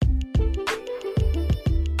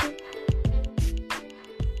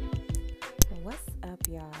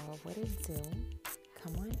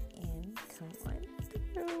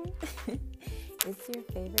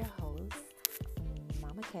favorite host,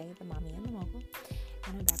 Mama K, the mommy and the mogul,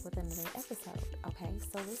 and I'm back with another episode. Okay,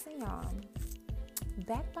 so listen, y'all.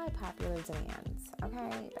 Back by popular demands.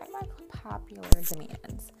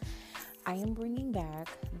 I am bringing back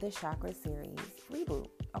the Chakra series reboot.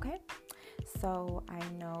 Okay, so I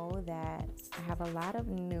know that I have a lot of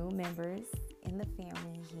new members in the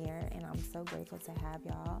family here, and I'm so grateful to have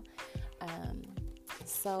y'all.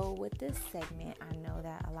 So with this segment, I know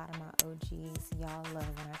that a lot of my OGs, y'all love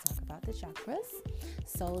when I talk about the chakras.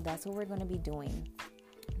 So that's what we're going to be doing.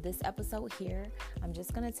 This episode here, I'm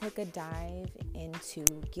just going to take a dive into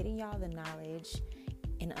getting y'all the knowledge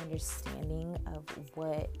and understanding of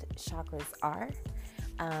what chakras are,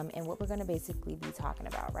 and what we're going to basically be talking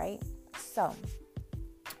about, right? So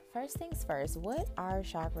first things first, what are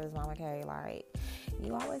chakras, Mama K? Like,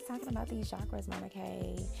 you always talking about these chakras, Mama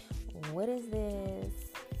K. What is this?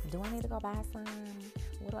 Do I need to go buy some?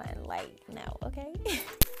 What do I like? No, okay?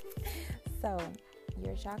 So,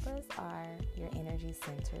 your chakras are your energy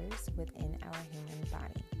centers within our human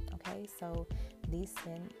body, okay? So, these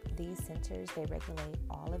centers, they regulate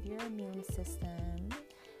all of your immune system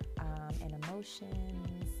and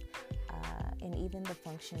emotions, and even the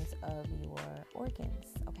functions of your organs,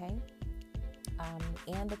 okay?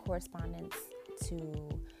 And the correspondence to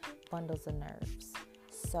bundles of nerves.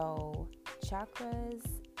 So chakras,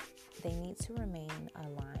 they need to remain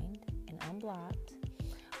aligned and unblocked,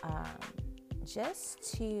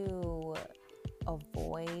 just to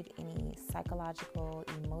avoid any psychological,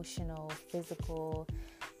 emotional, physical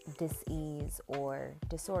dis-ease or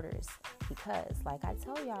disorders. Because like I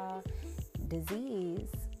tell y'all, disease,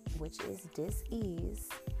 which is dis-ease,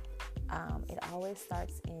 it always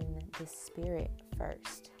starts in the spirit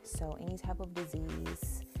first. So any type of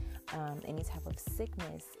disease, any type of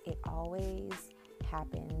sickness, it always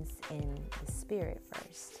happens in the spirit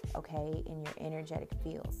first, okay, in your energetic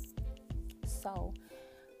field. So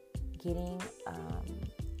getting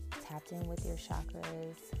tapped in with your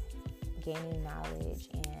chakras, gaining knowledge,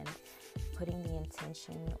 and putting the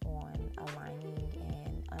intention on aligning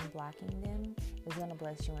and unblocking them is going to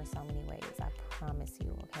bless you in so many ways, I promise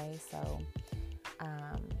you, okay?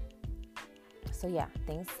 So yeah,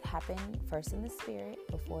 things happen first in the spirit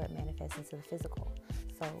before it manifests into the physical.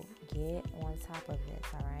 So get on top of this,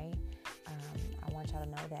 all right? I want y'all to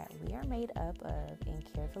know that we are made up of and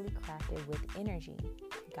carefully crafted with energy.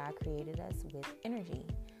 God created us with energy,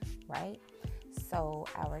 right? So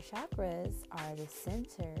our chakras are the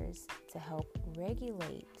centers to help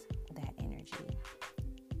regulate that energy.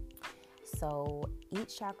 So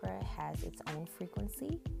each chakra has its own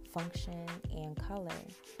frequency, function, and color.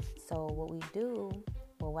 So what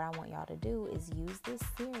I want y'all to do is use this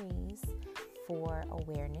series for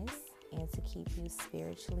awareness and to keep you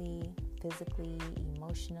spiritually, physically,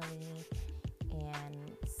 emotionally,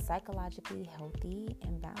 and psychologically healthy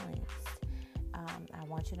and balanced. I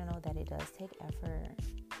want you to know that it does take effort.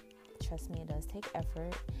 Trust me, it does take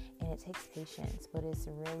effort, and it takes patience, but it's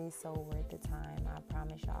really so worth the time. I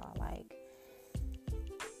promise y'all, like,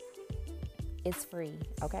 it's free,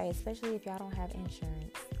 okay? Especially if y'all don't have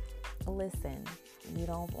insurance. Listen, you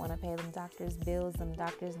don't want to pay them doctor's bills, them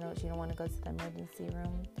doctor's notes. You don't want to go to the emergency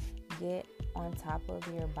room. Get on top of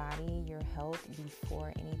your body, your health,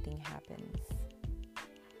 before anything happens.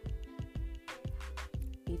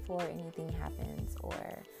 Before anything happens, or,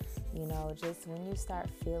 just when you start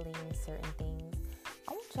feeling certain things,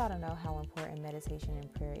 I want y'all to know how important meditation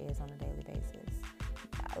and prayer is on a daily basis.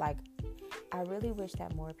 Like, I really wish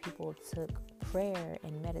that more people took prayer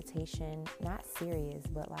and meditation not serious,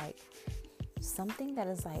 but like something that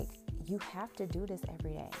is like, you have to do this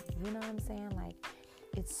every day. You know what I'm saying? Like,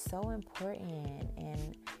 it's so important,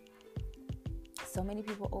 and so many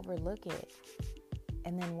people overlook it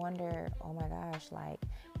and then wonder, oh my gosh, like,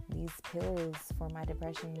 these pills for my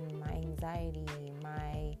depression, my anxiety,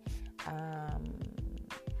 my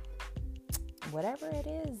whatever it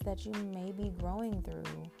is that you may be growing through,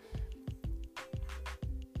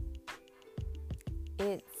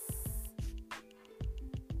 it's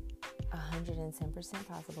 110%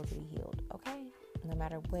 possible to be healed, okay? No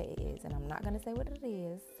matter what it is. And I'm not going to say what it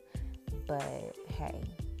is, but hey,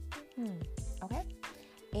 okay?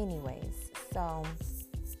 Anyways, so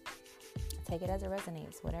take it as it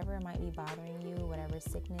resonates. Whatever might be bothering you, whatever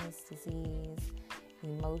sickness, disease,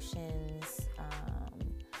 emotions,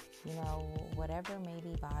 whatever may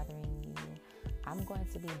be bothering you, I'm going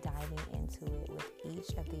to be diving into it with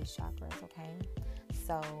each of these chakras, okay?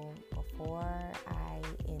 So before I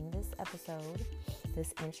end this episode,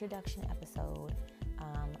 this introduction episode,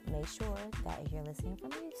 Make sure that if you're listening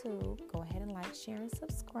from YouTube, go ahead and like, share, and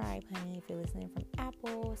subscribe, honey. If you're listening from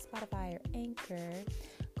Apple, Spotify, or Anchor,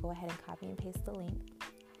 go ahead and copy and paste the link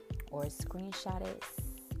or screenshot it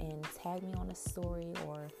and tag me on a story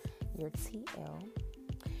or your TL.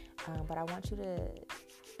 But I want you to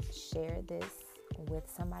share this with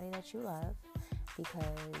somebody that you love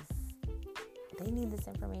because they need this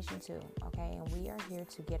information too, okay? And we are here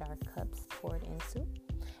to get our cups poured into,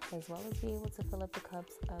 as well as be able to fill up the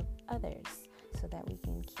cups of others so that we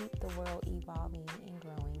can keep the world evolving and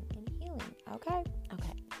growing and healing, okay?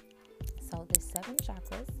 Okay. So there's 7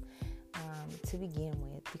 chakras to begin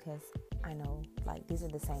with, because I know like these are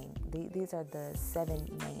the same. These are the 7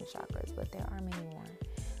 main chakras, but there are many more.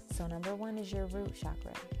 So number 1 is your root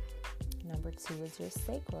chakra. Number 2 is your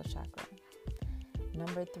sacral chakra.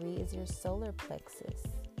 Number 3 is your solar plexus.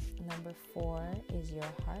 Number 4 is your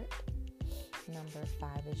heart. Number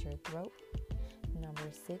 5 is your throat.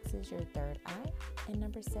 Number 6 is your third eye. And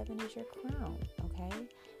number 7 is your crown, okay?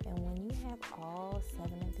 And when you have all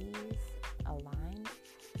 7 of these aligned,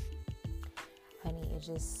 honey,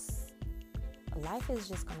 life is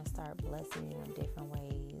just going to start blessing you in different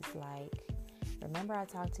ways. Like, remember I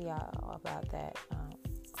talked to y'all about that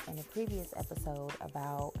in a previous episode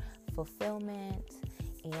about fulfillment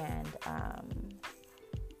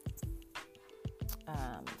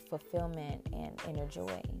and inner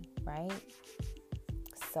joy, right?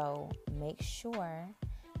 So make sure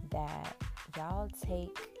that y'all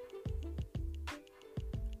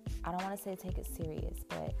I don't want to say take it serious,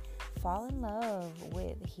 but fall in love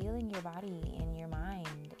with healing your body and your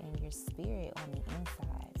mind and your spirit on the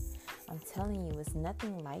inside. I'm telling you, it's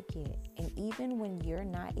nothing like it. And even when you're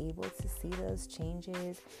not able to see those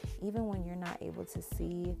changes, even when you're not able to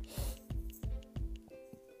see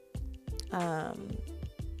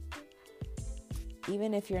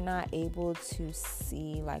even if you're not able to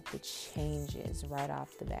see like the changes right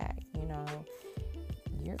off the bat,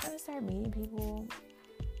 you're going to start meeting people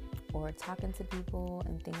or talking to people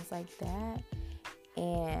and things like that,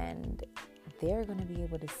 and they're going to be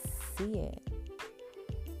able to see it.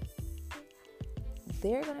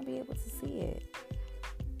 They're going to be able to see it.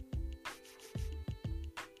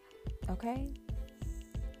 Okay?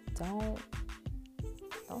 Don't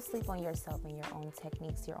sleep on yourself and your own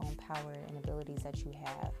techniques, your own power and abilities that you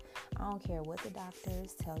have. I don't care what the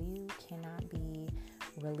doctors tell you cannot be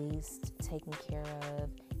released, taken care of,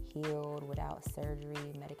 healed without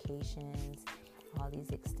surgery, medications, all these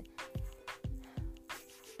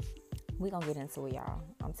we're going to get into it, y'all.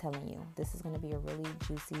 I'm telling you, this is going to be a really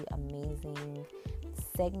juicy, amazing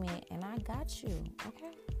segment, and I got you,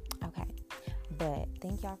 okay? But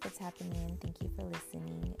thank y'all for tapping in. Thank you for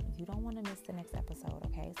listening. You don't want to miss the next episode,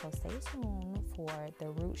 okay? So stay tuned for the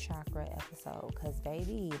root chakra episode, because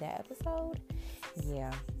baby, that episode,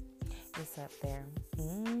 yeah, it's up there.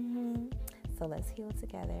 So let's heal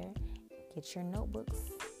together. Get your notebooks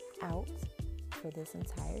out for this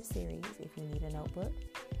entire series. If you need a notebook,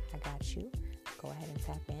 I got you. Go ahead and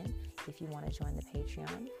tap in. If you want to join the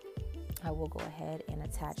Patreon, I will go ahead and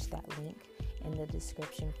attach that link in the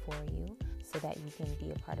description for you so that you can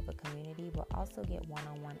be a part of a community, but also get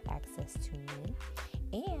one-on-one access to me.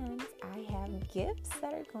 And I have gifts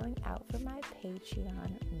that are going out for my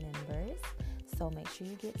Patreon members. So make sure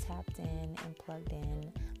you get tapped in and plugged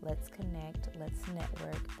in. Let's connect, let's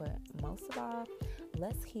network, but most of all,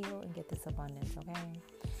 let's heal and get this abundance, okay?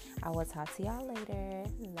 I will talk to y'all later.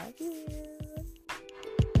 Love you.